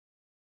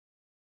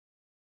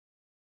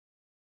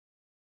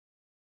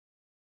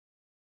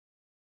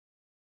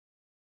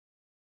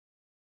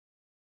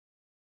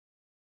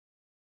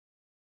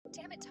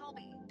Damn it,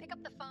 Toby. Pick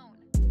up the phone.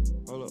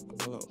 Hold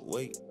up,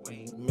 wait.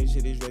 Make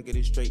sure this record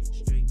is straight.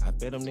 I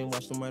bet them then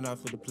watch them run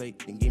off with the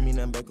plate. Then give me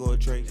nothing back or a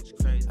trade.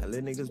 I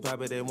let niggas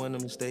pop it, that one a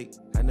mistake.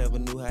 I never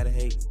knew how to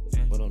hate.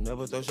 But don't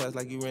never throw shots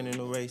like you ran in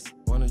a race.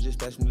 Wanna just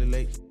pass me the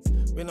late.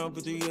 Been on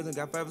for 3 years and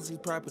got 5 or 6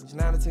 properties.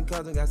 9 or 10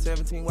 cars and got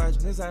 17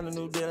 watches. Then signed a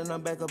new deal and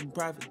I'm back up in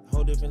profit.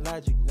 Whole different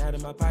logic, now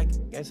in my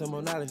pocket. Gain some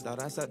more knowledge,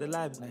 thought I sucked the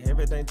lobby. Now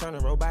everything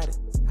turning robotic.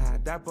 I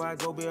die before I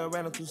go be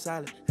around, I'm too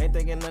solid. Ain't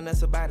thinking nothing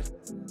else about it.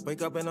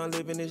 Wake up and I'm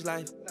living this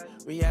life.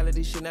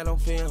 Reality shit not on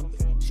film.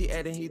 She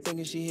adding, he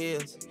thinking she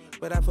heals.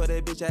 But I put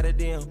that bitch out of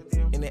them.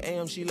 In the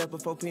AM, she left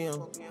before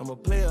PM. I'm a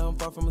player, I'm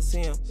far from a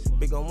sim.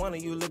 Big on one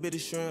of you, a little bit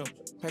of shrimp.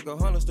 Pack of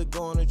hunters to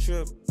go on a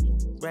trip.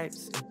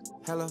 Racks,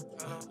 hello.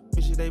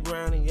 Bitches, they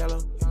brown and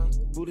yellow.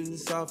 Booties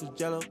is soft as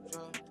jello.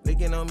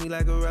 Licking on me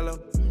like a rello.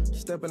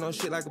 Stepping on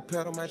shit like a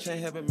pedal. My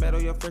chain having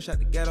metal, you're fresh out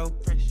the ghetto.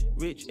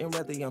 Rich and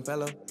rather young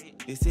fellow.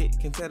 This it,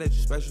 can tell that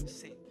you're special.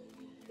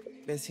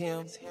 That's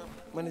him.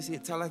 When they see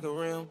it tall like a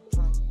rim.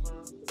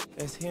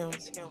 That's him.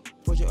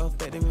 Put your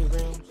effective with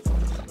rims.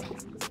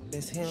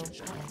 That's him.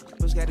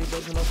 Push got these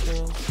buzzing on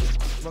film.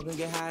 Smoking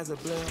get high as a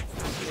blimp.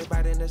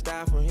 Everybody in the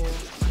style from him.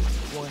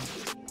 One.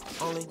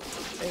 Only.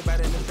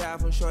 Everybody in the style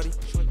from shorty.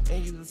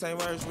 Ain't use the same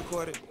words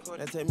recorded.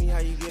 Now tell me how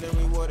you getting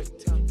rewarded.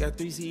 Got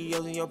 3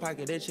 CEOs in your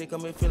pocket. That shit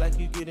come and feel like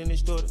you getting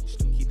distorted.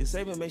 Keep the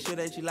saving, make sure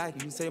that you like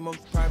it. You say most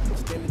private,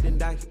 spend it then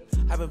dock it.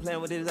 I've been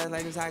playing with this life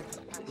like it's hockey.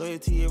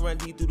 Loyalty, it run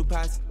deep through the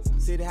posse.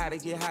 City hot,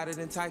 it get hotter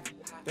than Taki.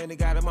 Then they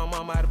got my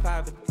mama out of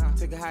poverty.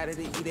 Took a high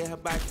to eat at her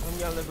body. I'm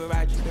young like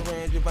Virachi, the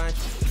ran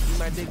Givenchy. You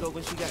my dick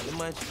over, she got the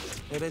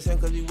munchie. Yeah, that's him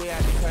cause we way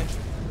out the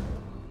country.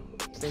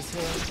 That's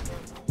him.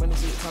 When the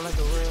shit come like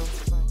a real.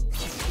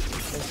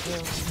 That's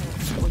him.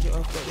 Put your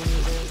up in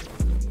his rim.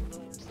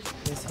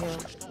 That's him.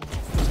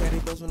 Got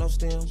these buzz with no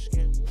stems.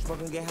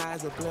 Smoking get high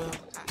as a blimp.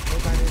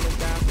 Everybody in the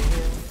style for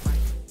him.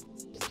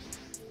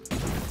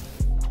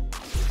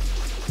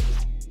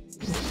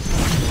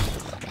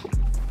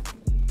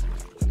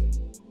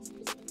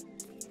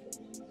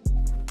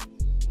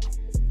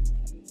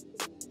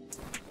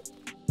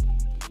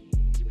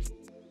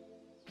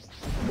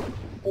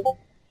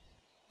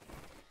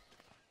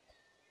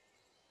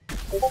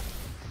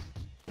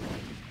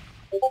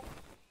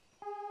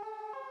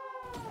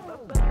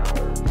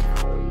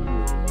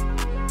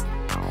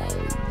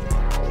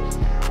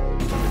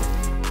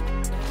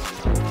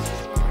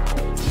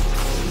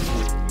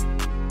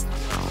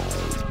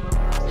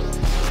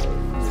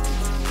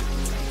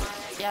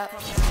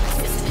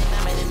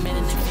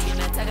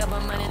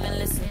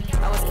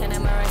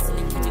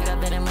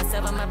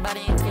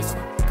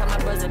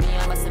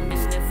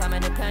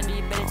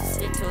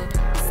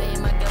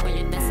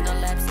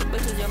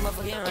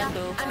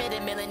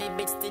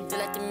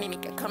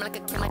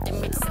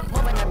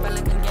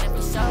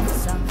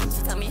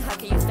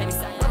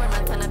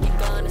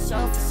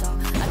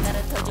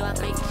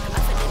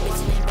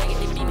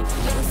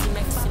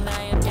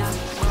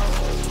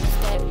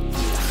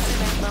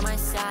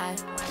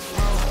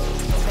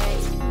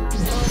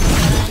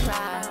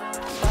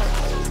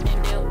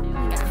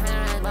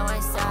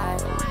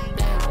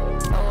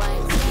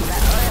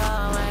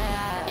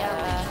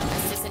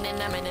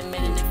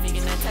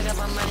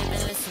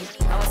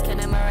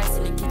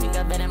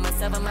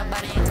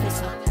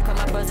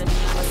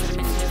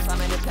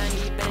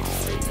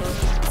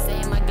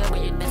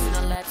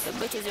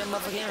 Bitches, your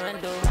motherfucking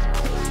rando.